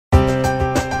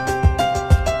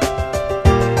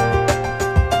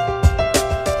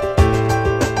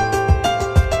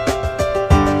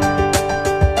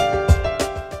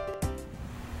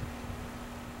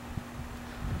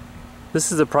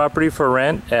This is a property for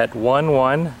rent at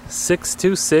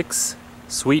 11626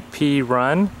 Sweet Pea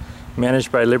Run,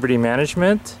 managed by Liberty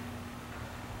Management.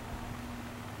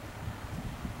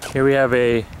 Here we have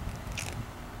a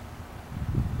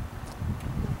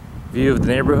view of the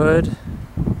neighborhood.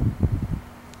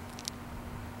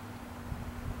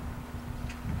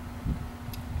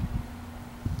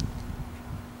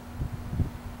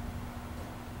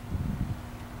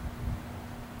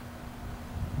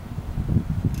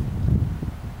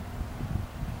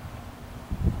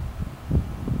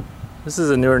 This is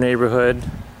a newer neighborhood,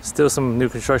 still some new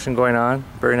construction going on.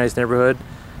 Very nice neighborhood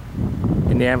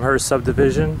in the Amherst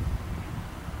subdivision.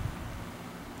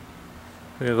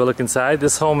 We're gonna go look inside.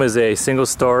 This home is a single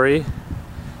story,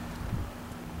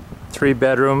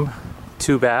 3-bedroom,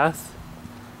 2-bath.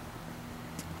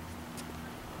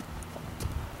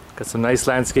 Got some nice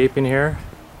landscaping here.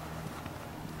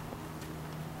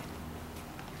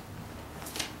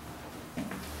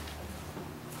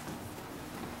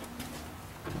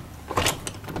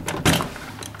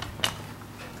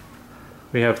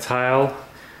 We have tile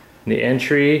in the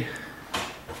entry.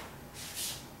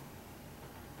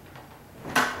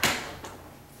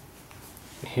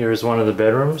 Here's one of the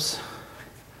bedrooms.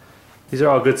 These are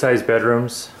all good sized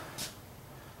bedrooms.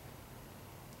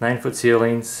 9-foot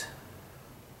ceilings.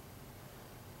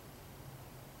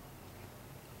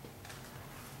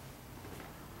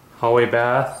 Hallway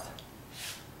bath.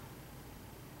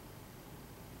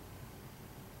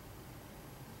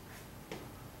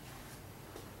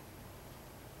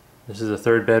 This is the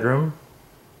 3rd bedroom.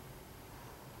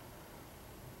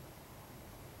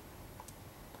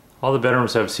 All the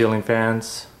bedrooms have ceiling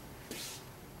fans.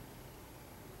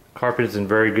 Carpet is in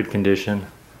very good condition.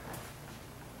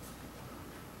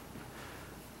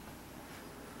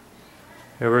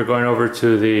 Here we're going over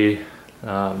to the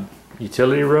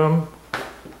utility room.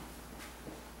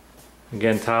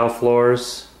 Again, tile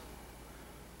floors.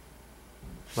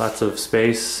 Lots of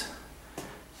space.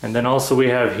 And then also we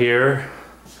have here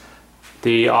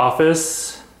the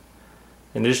office.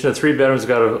 In addition to 3 bedrooms, we've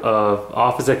got an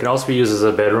office that can also be used as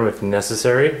a bedroom if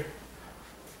necessary.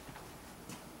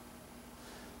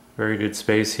 Very good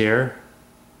space here.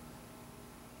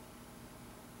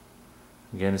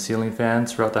 Again, the ceiling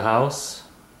fans throughout the house.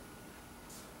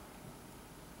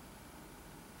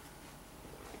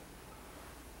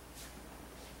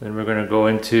 Then we're going to go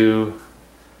into,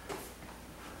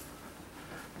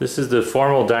 this is the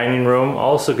formal dining room.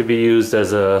 Also could be used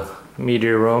as a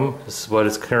media room. This is what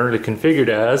it's currently configured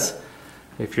as.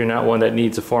 If you're not one that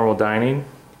needs a formal dining,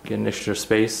 get an extra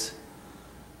space.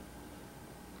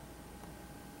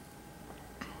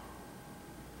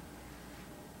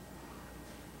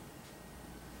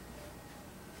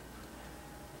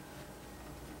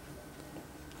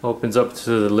 Opens up to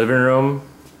the living room.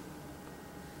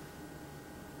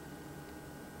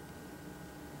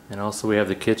 And also we have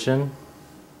the kitchen.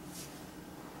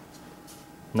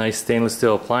 Nice stainless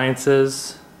steel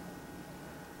appliances.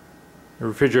 The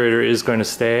refrigerator is going to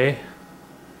stay.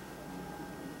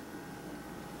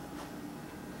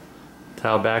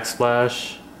 Tile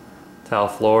backsplash, tile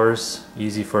floors,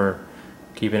 easy for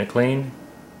keeping it clean.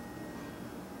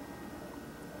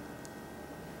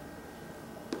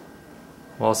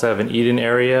 We also have an eat-in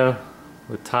area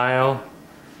with tile.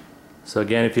 So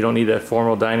again, if you don't need that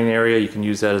formal dining area, you can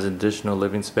use that as additional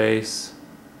living space.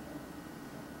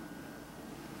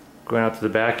 Going out to the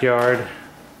backyard.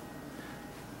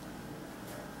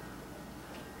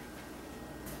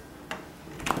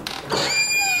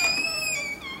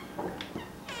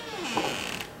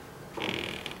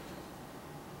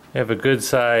 We have a good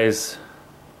size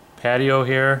patio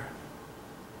here.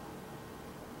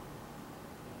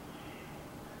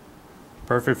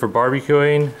 Perfect for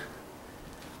barbecuing.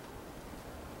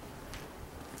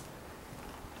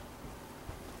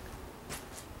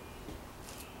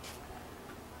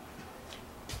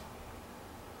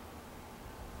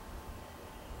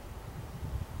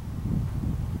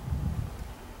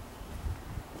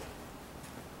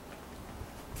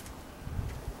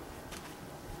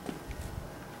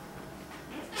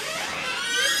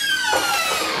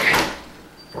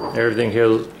 Everything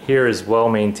here is well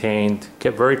maintained,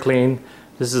 kept very clean.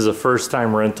 This is a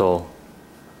first-time rental.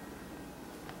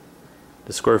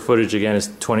 The square footage again is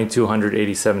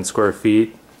 2,287 square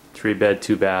feet, 3-bed,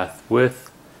 2-bath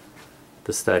with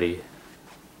the study.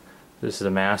 This is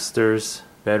a master's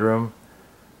bedroom.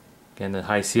 Again, the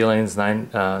high ceilings,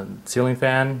 ceiling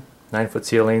fan, 9-foot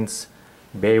ceilings,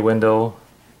 bay window.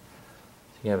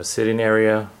 You have a sitting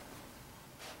area.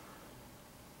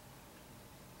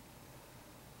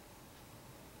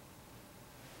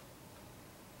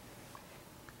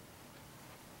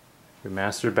 Your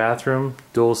master bathroom,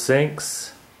 dual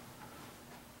sinks.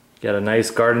 Got a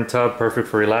nice garden tub, perfect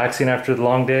for relaxing after the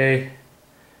long day,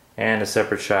 and a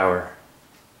separate shower.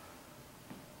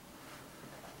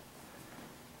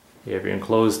 You have your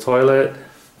enclosed toilet.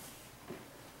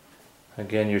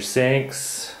 Again, your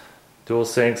sinks, dual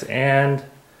sinks, and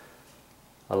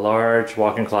a large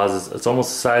walk-in closet. It's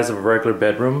almost the size of a regular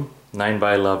bedroom, 9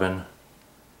 by 11.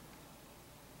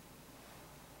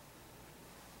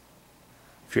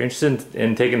 If you're interested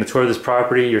in taking a tour of this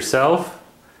property yourself,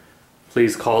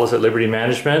 please call us at Liberty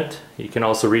Management. You can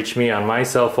also reach me on my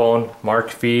cell phone, Mark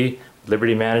V,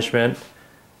 Liberty Management,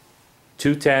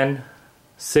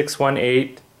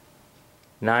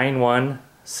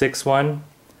 210-618-9161,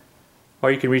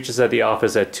 or you can reach us at the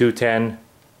office at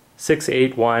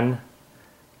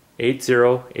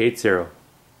 210-681-8080.